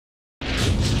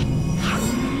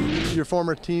your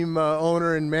former team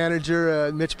owner and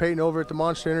manager, Mitch Payton, over at the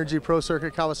Monster Energy Pro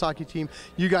Circuit Kawasaki team.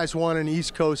 You guys won an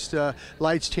East Coast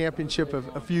Lights Championship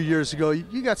a few years ago.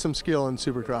 You got some skill in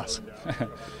Supercross.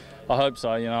 I hope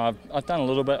so. You know, I've done a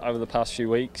little bit over the past few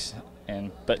weeks,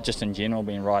 but just in general,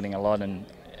 been riding a lot, and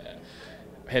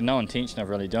had no intention of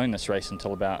really doing this race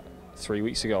until about 3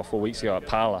 weeks ago, 4 weeks ago at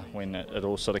Parla, when it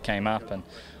all sort of came up. And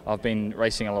I've been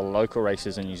racing a lot of local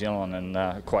races in New Zealand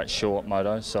and quite short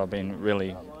motos, so I've been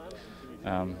really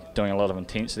doing a lot of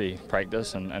intensity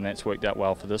practice, and that's worked out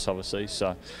well for this, obviously.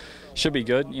 So should be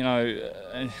good. You know,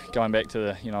 going back to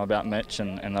the about Mitch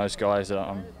and those guys,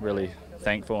 I'm really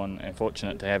thankful and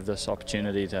fortunate to have this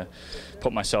opportunity to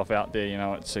put myself out there. You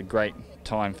know, it's a great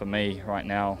time for me right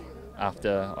now,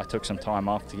 after I took some time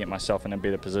off to get myself in a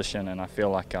better position, and I feel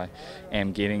like I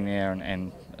am getting there,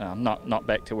 and not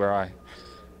back to where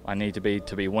I need to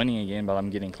be winning again, but I'm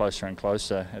getting closer and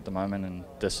closer at the moment, and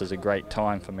this is a great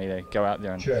time for me to go out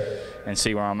there and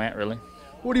see where I'm at, really.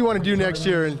 What do you want to do next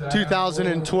year in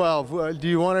 2012? Do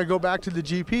you want to go back to the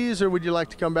GPs, or would you like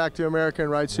to come back to America and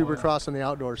ride Supercross in the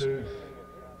outdoors?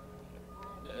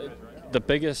 The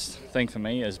biggest thing for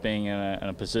me is being in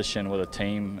a position with a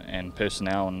team and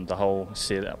personnel and the whole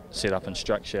setup and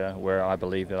structure where I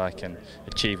believe that I can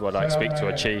achieve what I expect to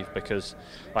achieve, because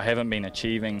I haven't been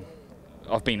achieving.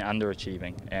 I've been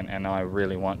underachieving, and I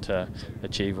really want to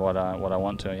achieve what I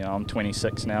want to. You know, I'm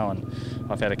 26 now, and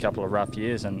I've had a couple of rough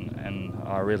years, and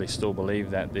I really still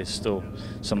believe that there's still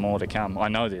some more to come. I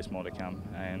know there's more to come,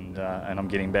 and I'm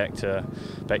getting back to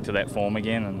that form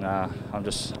again, and I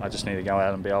just need to go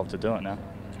out and be able to do it now.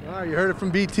 All right, you heard it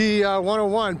from BT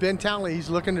 101. Ben Townley, he's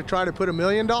looking to try to put $1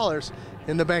 million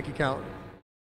in the bank account.